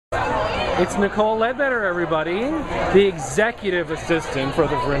It's Nicole Ledbetter, everybody, the executive assistant for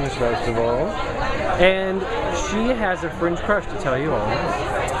the Fringe Festival, and she has a Fringe Crush to tell you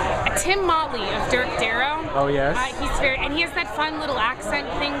all. Tim Motley of Dirk Darrow. Oh yes. And he has that fun little accent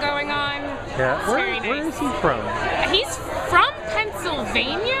thing going on. Yeah. Where is he from? He's from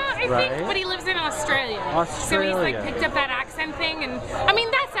Pennsylvania, I Right. think, but he lives in Australia. So he's like picked up that accent thing, and I mean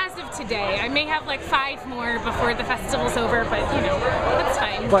that's as of today. I may have like 5 more before the festival's over, but you know, that's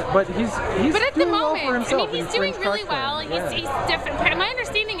fine. But he's but at the doing moment, well for himself. I mean, he's doing really well. He's different. My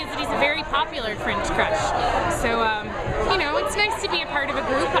understanding is that he's a very popular Fringe Crush. So you know, it's nice to be a part of a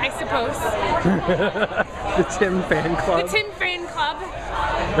group, I suppose. The Tim fan club. The Tim fan club.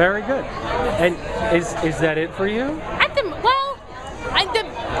 Very good. And is that it for you?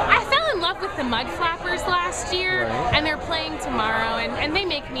 I fell in love with the Mud Flappers last year, Right. and they're playing tomorrow, and they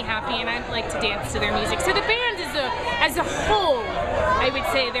make me happy, and I like to dance to their music. So the band as a whole, I would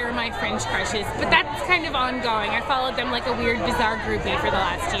say they're my Fringe crushes, but that's kind of ongoing. I followed them like a weird, bizarre groupie for the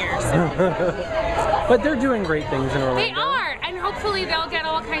last year. So. But they're doing great things in Orlando. They are, and hopefully they'll get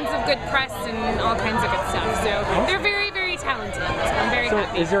all kinds of good press and all kinds of good stuff. So they're very, very talented. So I'm very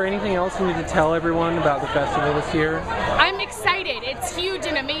happy. Is there anything else you need to tell everyone about the festival this year? I'm excited. It's huge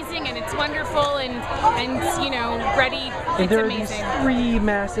and amazing, and it's wonderful, and you know, ready. And there amazing. are these 3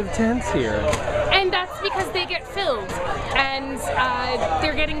 massive tents here. And that's because they get filled, and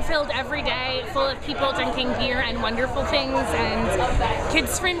they're getting filled every day, full of people drinking beer and wonderful things, and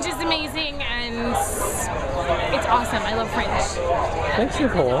Kids Fringe is amazing, and it's awesome. I love Fringe. Thanks,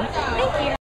 Nicole. Thank you.